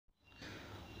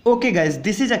Okay guys,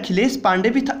 this is Akhilesh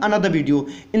Pandey with another video.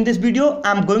 In this video, I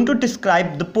am going to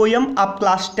describe the poem of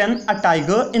class 10, A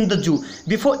Tiger in the Zoo.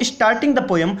 Before starting the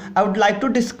poem, I would like to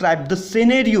describe the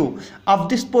scenario of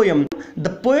this poem.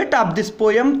 The poet of this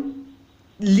poem,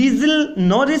 Liesl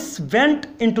Norris, went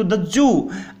into the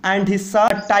zoo and he saw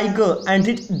a tiger, and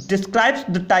he describes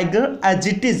the tiger as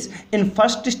it is in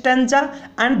first stanza,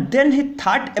 and then he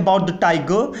thought about the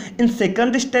tiger in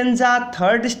second stanza,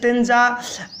 third stanza,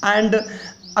 and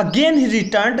again he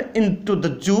returned into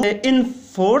the zoo in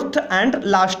fourth and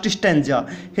last stanza.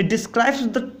 He describes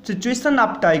the situation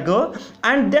of tiger,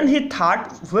 and then he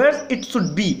thought where it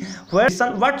should be,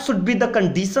 what should be the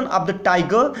condition of the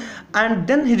tiger, and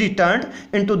then he returned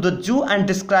into the zoo and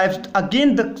describes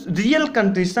again the real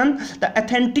condition, the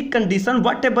authentic condition,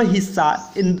 whatever he saw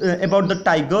in about the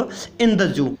tiger in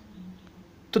the zoo.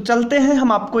 तो चलते हैं,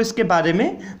 हम आपको इसके बारे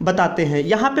में बताते हैं।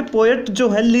 यहाँ पे पोएट जो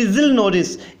है लिजिल नोरिस,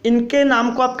 इनके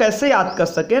नाम को आप कैसे याद कर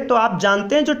सके, तो आप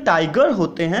जानते हैं जो टाइगर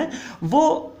होते हैं वो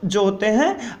जो होते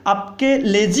हैं आपके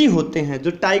लेजी होते हैं।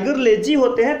 जो टाइगर लेजी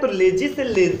होते हैं, तो लेजी से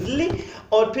लेजली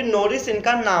और फिर नोरिस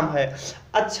इनका नाम है।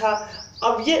 अच्छा,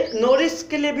 अब ये नोरिस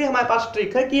के लिए भी हमारे पास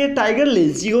ट्रिक है कि ये टाइगर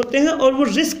लेजी होते हैं और वो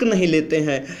रिस्क नहीं लेते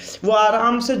हैं। वो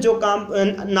आराम से जो काम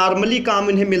नॉर्मली काम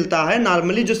इन्हें मिलता है,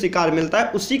 नॉर्मली जो शिकार मिलता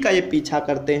है उसी का ये पीछा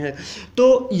करते हैं।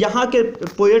 तो यहाँ के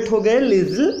पोएट हो गए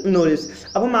लिजिल नोरिस।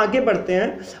 अब हम आगे बढ़ते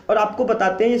हैं और आपको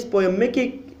बताते हैं इस पोएम में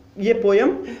कि ये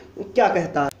पोएम क्या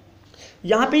कहता है।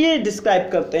 यहाँ पे ये डिस्क्राइब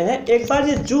करते हैं, एक बार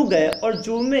ये जू गए और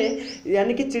जू में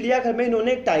यानी कि चिड़ियाघर में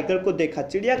इन्होंने एक टाइगर को देखा।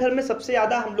 चिड़ियाघर में सबसे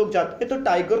ज़्यादा हम लोग जाते हैं तो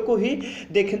टाइगर को ही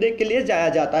देखने के लिए जाया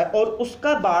जाता है, और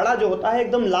उसका बाड़ा जो होता है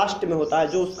एकदम लास्ट में होता है।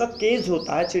 जो उसका केज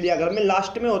होता है चिड़ियाघर में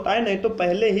लास्ट में होता है, नहीं तो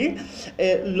पहले ही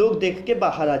लोग देख के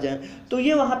बाहर आ जाएं। तो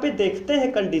ये वहाँ पे देखते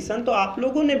हैं कंडीशन। तो आप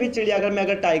लोगों ने भी चिड़ियाघर में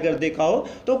अगर टाइगर देखा हो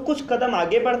तो कुछ कदम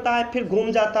आगे बढ़ता है, फिर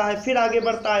घूम जाता है, फिर आगे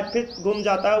बढ़ता है, फिर घूम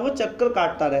जाता है, वो चक्कर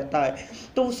काटता रहता है।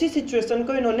 तो उसी सिचुएशन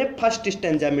को इन्होंने फर्स्ट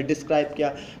स्टैंजा में डिस्क्राइब किया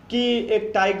कि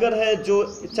एक टाइगर है जो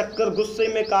चक्कर गुस्से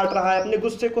में काट रहा है, अपने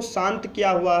गुस्से को शांत किया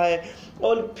हुआ है।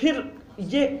 और फिर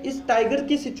ये इस टाइगर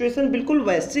की सिचुएशन बिल्कुल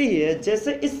वैसी ही है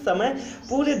जैसे इस समय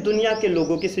पूरे दुनिया के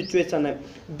लोगों की सिचुएशन है।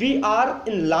 We are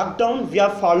in lockdown, we are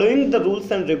following the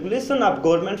rules and regulation of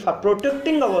government for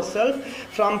protecting our self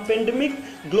from pandemic,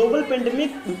 global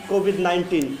pandemic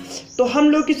कोविड-19। तो हम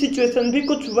लोग की सिचुएशन भी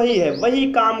कुछ वही है, वही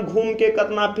काम घूम के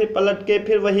करना, फिर पलट के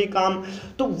फिर वही काम।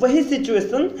 तो वही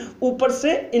सिचुएशन ऊपर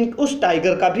से उस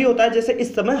टाइगर का भी होता है जैसे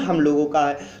इस समय हम लोगों का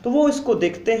है। तो वो इसको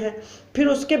देखते हैं, फिर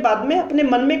उसके बाद में अपने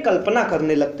मन में कल्पना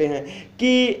करने लगते हैं कि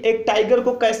एक टाइगर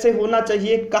को कैसे होना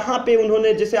चाहिए, कहाँ पे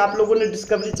उन्होंने, जैसे आप लोगों ने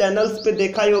डिस्कवरी चैनल्स पे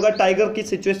देखा ही होगा टाइगर की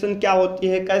सिचुएशन क्या होती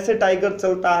है, कैसे टाइगर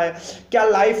चलता है, क्या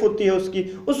लाइफ होती है उसकी।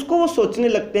 उसको वो सोचने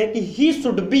लगते हैं कि ही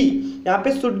शुड बी, यहाँ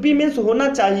पे शुड बी मीन्स होना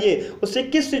चाहिए, उसे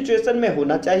किस सिचुएशन में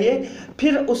होना चाहिए।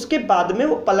 फिर उसके बाद में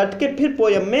वो पलट के फिर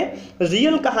पोयम में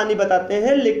रियल कहानी बताते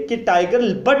हैं कि टाइगर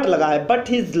बट लगा है, but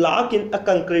he is lock in a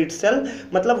concrete cell,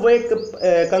 मतलब वो एक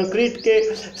कंक्रीट के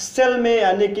सेल में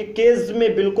यानी कि केज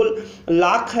में बिल्कुल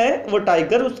लॉक है वो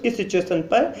टाइगर। उसकी सिचुएशन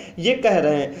पर ये कह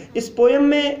रहे हैं। इस पोयम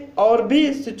में और भी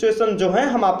सिचुएशन जो है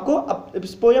हम आपको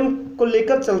इस पोयम को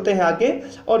लेकर चलते हैं आगे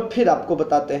और फिर आपको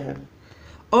बताते हैं।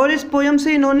 और इस पोयम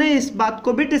से इन्होंने इस बात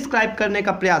को भी डिस्क्राइब करने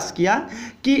का प्रयास किया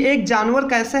कि एक जानवर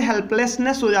कैसे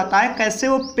हेल्पलेसनेस हो जाता है, कैसे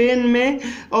वो पेन में,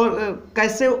 और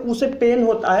कैसे उसे पेन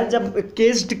होता है जब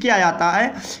केज्ड किया जाता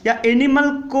है। या एनिमल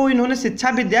को इन्होंने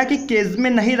शिक्षा भी दिया कि केज में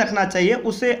नहीं रखना चाहिए,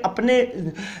 उसे अपने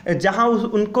जहाँ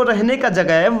उनको रहने का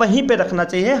जगह है वहीं पे रखना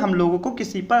चाहिए। हम लोगों को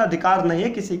किसी पर अधिकार नहीं है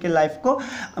किसी के लाइफ को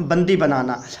बंदी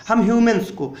बनाना, हम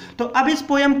ह्यूमंस को। तो अब इस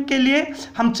पोयम के लिए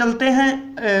हम चलते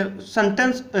हैं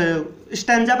सेंटेंस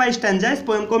स्टैंजा बाय स्टैंजा, इस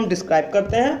पोएम को हम डिस्क्राइब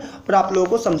करते हैं और आप लोगों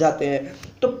को समझाते हैं।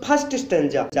 तो first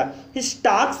stanza, he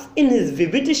starts in his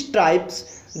vivid stripes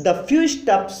the few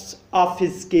steps of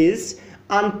his cage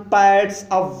on pads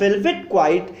of velvet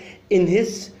quite in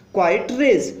his quiet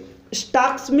raise.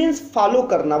 Starts means follow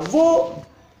करना, वो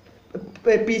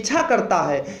पीछा करता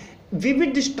है।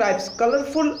 Vivid stripes,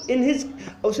 colourful in his,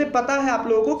 उसे पता है आप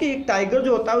लोगों को कि एक टाइगर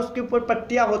जो होता है उसके ऊपर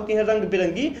पट्टियाँ होती हैं रंग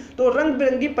बिरंगी। तो रंग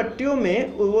बिरंगी पट्टियों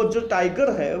में वो जो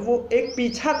टाइगर है वो एक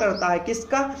पीछा करता है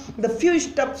किसका, the few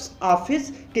steps of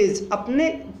his cage, अपने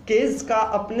केज का,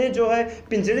 अपने जो है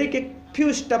पिंजरे के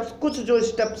फ्यू स्टेप्स, कुछ जो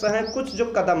स्टेप्स हैं, कुछ जो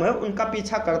कदम है उनका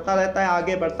पीछा करता रहता है,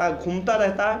 आगे बढ़ता है, घूमता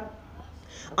रहता है।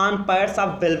 On pads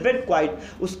of velvet quite,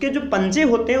 उसके जो पंजे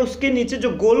होते हैं उसके नीचे जो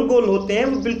गोल गोल होते हैं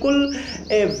वो बिल्कुल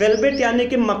वेलवेट यानी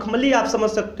कि मखमली आप समझ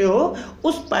सकते हो,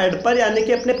 उस पैड पर यानी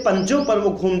कि अपने पंजों पर वो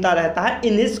घूमता रहता है।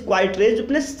 इन हिज क्वाइट रेज,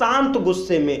 अपने शांत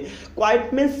गुस्से में।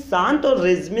 क्वाइट मीन्स शांत और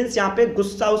रेज मीन्स यहाँ पे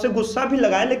गुस्सा, उसे गुस्सा भी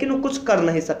लगाए लेकिन वो कुछ कर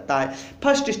नहीं सकता है,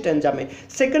 फर्स्ट स्टेंजा में।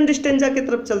 सेकंड स्टेंजा की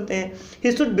तरफ चलते हैं।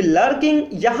 ही शुड बी लर्किंग,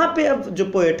 यहाँ पे अब जो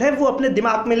पोएट है वो अपने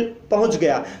दिमाग में पहुंच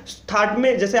गया, थॉट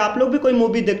में। जैसे आप लोग भी कोई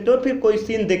मूवी देखते हो फिर कोई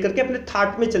सीन देख करके अपने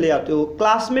थॉट में चले जाते हो,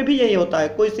 क्लास में भी यही होता है,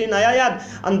 कोई सीन आया याद,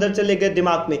 अंदर चले गए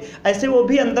दिमाग में, ऐसे वो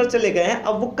भी अंदर चले गए हैं।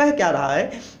 अब वो कह क्या रहा है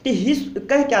कि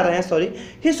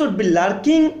he should be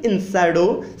lurking in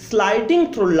Shadow sliding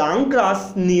through long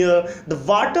grass near the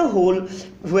water hole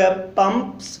where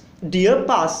pumps dear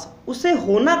पास। उसे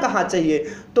होना कहाँ चाहिए,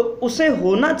 तो उसे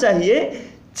होना चाहिए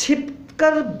छिप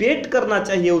कर वेट करना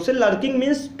चाहिए उसे। Lurking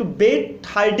means to wait,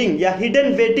 hiding या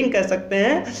हिडन वेटिंग कह सकते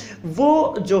हैं।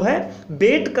 वो जो है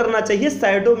वेट करना चाहिए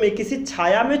शैडो में, किसी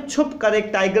छाया में छुप कर एक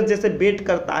टाइगर जैसे वेट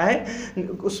करता है,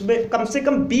 उसमें कम से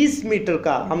कम 20 मीटर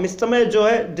का। हम इस समय जो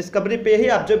है डिस्कवरी पे ही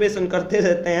ऑब्जर्वेशन करते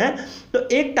रहते हैं, तो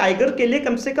एक टाइगर के लिए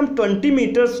कम से कम 20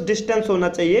 मीटर्स डिस्टेंस होना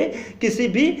चाहिए किसी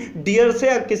भी डियर से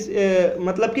या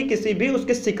मतलब कि किसी भी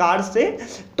उसके शिकार से,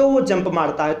 तो वो जंप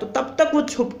मारता है। तो तब तक वो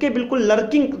छुप के बिल्कुल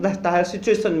लर्किंग रहता है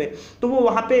सिचुएशन में, तो वो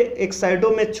वहाँ पे एक शैडो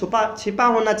में छिपा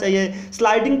होना चाहिए।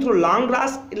 Sliding through long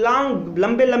grass, long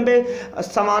लंबे लंबे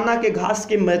सवाना के घास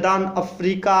के मैदान,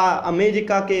 अफ्रीका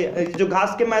अमेरिका के जो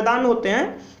घास के मैदान होते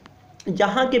हैं,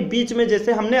 यहाँ के बीच में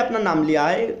जैसे हमने अपना नाम लिया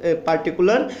है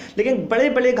पार्टिकुलर, लेकिन बड़े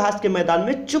बड़े घास के मैदान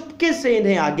में चुपके से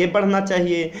इन्हें आगे बढ़ना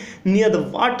चाहिए। नियर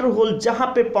द वाटर होल, जहाँ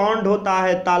पे पॉन्ड होता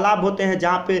है, तालाब होते हैं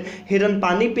जहाँ पे हिरन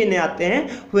पानी पीने आते हैं।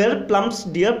 Where plums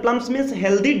dear, plums means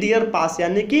healthy dear पास,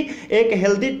 यानी कि एक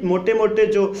हेल्दी मोटे मोटे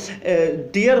जो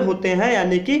डियर होते हैं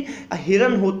यानी कि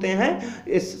हिरन होते हैं,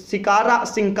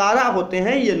 सिंकारा होते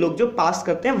हैं, ये लोग जो पास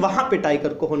करते हैं, वहाँ पे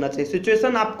टाइगर को होना चाहिए।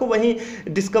 सिचुएशन आपको वहीं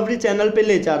डिस्कवरी चैनल पे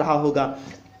ले जा रहा होगा।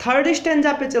 थर्ड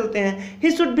स्टेंजा पे चलते हैं। He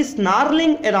should be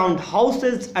snarling around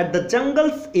houses at the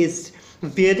jungles is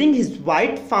wearing his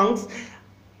white फंक्स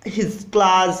his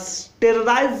class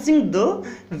terrorising the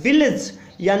village,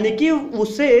 यानी कि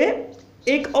उसे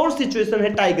एक और सिचुएशन है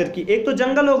टाइगर की। एक तो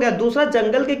जंगल हो गया, दूसरा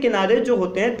जंगल के किनारे जो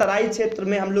होते हैं तराई क्षेत्र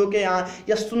में हम लोग के यहाँ,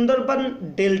 या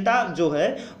सुंदरबन डेल्टा जो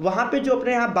है वहाँ पे जो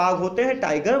अपने यहाँ बाघ होते हैं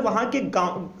टाइगर, वहाँ के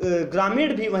गाँव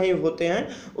ग्रामीण भी वहीं होते हैं,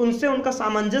 उनसे उनका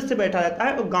सामंजस्य बैठा रहता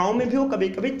है और गाँव में भी वो कभी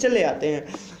कभी चले आते हैं।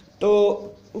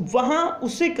 तो वहाँ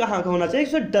उसे कहाँ होना चाहिए,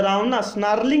 उसे डरावना,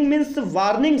 स्नार्लिंग मीन्स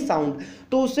वार्निंग साउंड,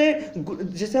 तो उसे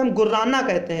जिसे हम गुर्राना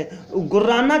कहते हैं,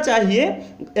 गुर्राना चाहिए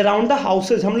अराउंड द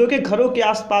हाउसेज, हम लोग के घरों के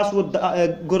आसपास वो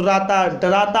गुर्राता,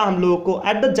 डराता हम लोगों को।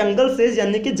 एट द जंगल सेज,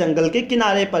 यानी कि जंगल के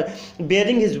किनारे पर।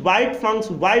 Bearing his white फंक्स,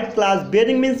 white class,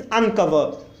 bearing means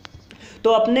uncover,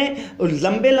 तो अपने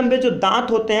लंबे लंबे जो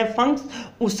दांत होते हैं फंक्स,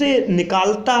 उसे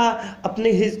निकालता,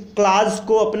 अपने हिज क्लास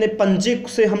को, अपने पंजे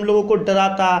से हम लोगों को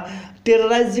डराता।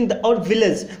 टेरराइजिंग द, और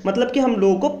विलेज मतलब कि हम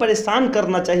लोगों को परेशान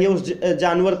करना चाहिए उस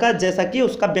जानवर का, जैसा कि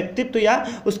उसका व्यक्तित्व या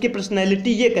उसकी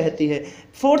पर्सनैलिटी ये कहती है।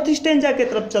 फोर्थ स्टेंजा की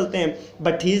तरफ चलते हैं।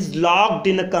 But he is locked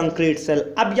in a concrete cell.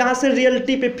 अब यहाँ से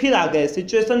रियलिटी पे फिर आ गए,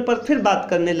 सिचुएशन पर फिर बात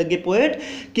करने लगे पोएट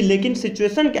कि लेकिन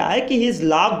सिचुएशन क्या है कि he is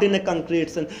locked in a concrete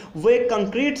cell, वो एक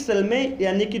कंक्रीट सेल में,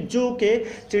 यानी कि जू के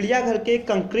चिड़ियाघर के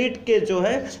कंक्रीट के जो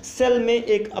है सेल में,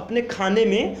 एक अपने खाने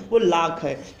में वो लॉक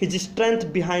है। हिज स्ट्रेंथ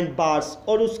बिहाइंड बार्स,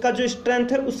 और उसका जो स्ट्रेंथ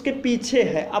है उसके पीछे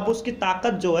है, अब उसकी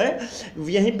ताकत जो है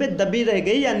यहीं पे दबी रह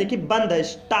गई, यानी कि बंद है।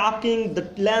 Stocking the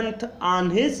length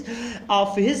on his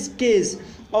of his cage,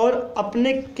 और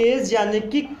अपने केज यानी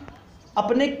कि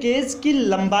अपने केज की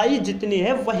लंबाई जितनी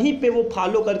है वहीं पे वो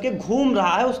फॉलो करके घूम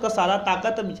रहा है, उसका सारा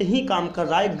ताकत अब यही काम कर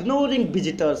रहा है। इग्नोरिंग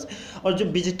विजिटर्स, और जो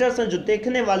विजिटर्स हैं, जो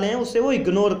देखने वाले हैं, उसे वो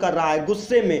इग्नोर कर रहा है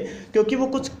गुस्से में, क्योंकि वो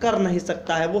कुछ कर नहीं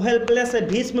सकता है, वो हेल्पलेस है,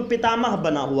 भीष्म पितामह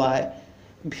बना हुआ है।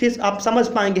 आप समझ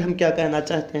पाएंगे हम क्या कहना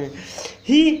चाहते हैं।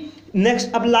 ही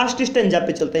नेक्स्ट, अब लास्ट स्टेंजा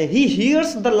पे चलते हैं। He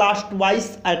hears the last voice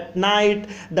at night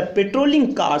the patrolling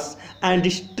cars and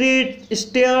street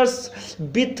stairs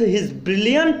with his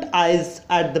brilliant eyes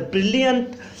at the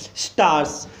brilliant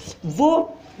stars.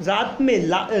 वो रात में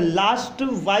last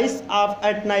voice of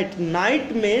at night,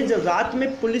 night में जब रात में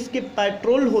पुलिस की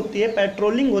पेट्रोल होती है,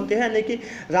 पेट्रोलिंग होती है, यानी कि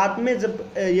रात में जब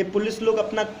ये पुलिस लोग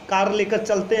अपना कार लेकर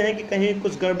चलते हैं कि कहीं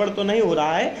कुछ गड़बड़ तो नहीं हो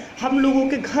रहा है, हम लोगों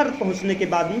के घर पहुंचने के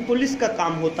बाद में पुलिस का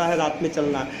काम होता है रात में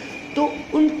चलना, तो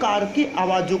उन कार की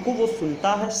आवाज़ों को वो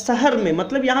सुनता है शहर में,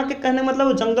 मतलब यहाँ के कहने मतलब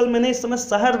वो जंगल में नहीं, इस समय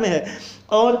शहर में है,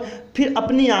 और फिर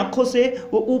अपनी आँखों से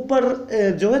वो ऊपर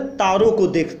जो है तारों को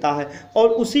देखता है और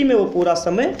उसी में वो पूरा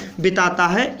समय बिताता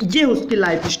है। ये उसकी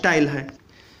लाइफ स्टाइल है।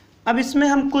 अब इसमें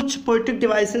हम कुछ पोएटिक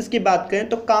डिवाइसेस की बात करें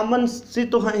तो कॉमन सी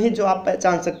तो हैं ही जो आप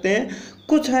पहचान सकते हैं,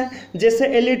 कुछ हैं जैसे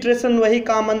एलिट्रेशन वही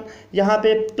कॉमन, यहाँ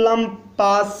पे प्लम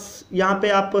पास, यहाँ पे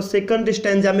आप सेकंड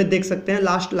स्टैंजा में देख सकते हैं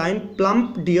लास्ट लाइन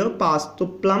प्लम्प डियर पास, तो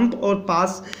प्लम्प और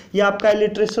पास ये आपका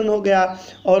एलिट्रेशन हो गया।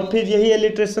 और फिर यही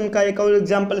एलिट्रेशन का एक और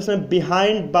एग्जांपल इसमें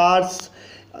बिहाइंड बार्स,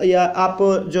 या आप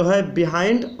जो है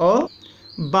बिहाइंड और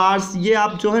बार्स, ये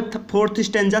आप जो है fourth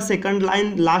stanza second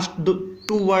line last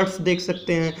two words देख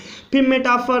सकते हैं। फिर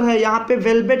मेटाफर है, यहाँ पे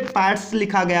वेलवेट पैड्स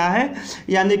लिखा गया है,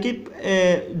 यानी कि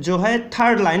जो है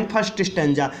third line first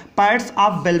stanza pads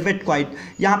of velvet quite,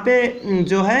 यहाँ पे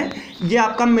जो है ये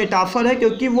आपका मेटाफर है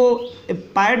क्योंकि वो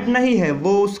पैड नहीं है,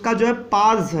 वो उसका जो है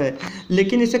पाज है,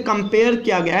 लेकिन इसे कंपेयर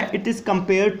किया गया है, it is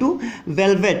compare to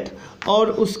velvet. और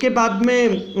उसके बाद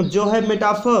में जो है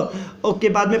मेटाफर के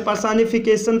बाद में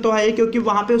पर्सनिफिकेशन तो है क्योंकि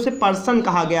वहाँ पे उसे पर्सन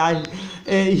कहा गया है,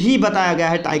 ही बताया गया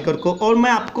है टाइगर को। और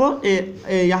मैं आपको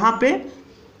यहाँ पे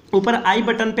ऊपर आई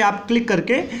बटन पे आप क्लिक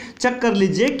करके चेक कर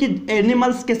लीजिए कि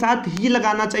एनिमल्स के साथ ही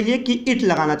लगाना चाहिए कि इट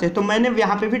लगाना चाहिए, तो मैंने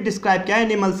यहाँ पे भी डिस्क्राइब किया है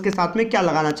एनिमल्स के साथ में क्या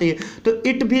लगाना चाहिए, तो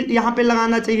इट भी यहाँ पे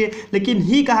लगाना चाहिए, लेकिन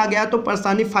ही कहा गया तो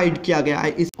पर्सनिफाइड किया गया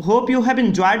है। Hope you have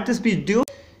enjoyed this video.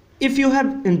 If you have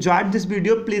enjoyed this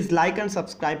video, please like and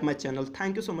subscribe my channel.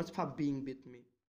 Thank you so much for being with me.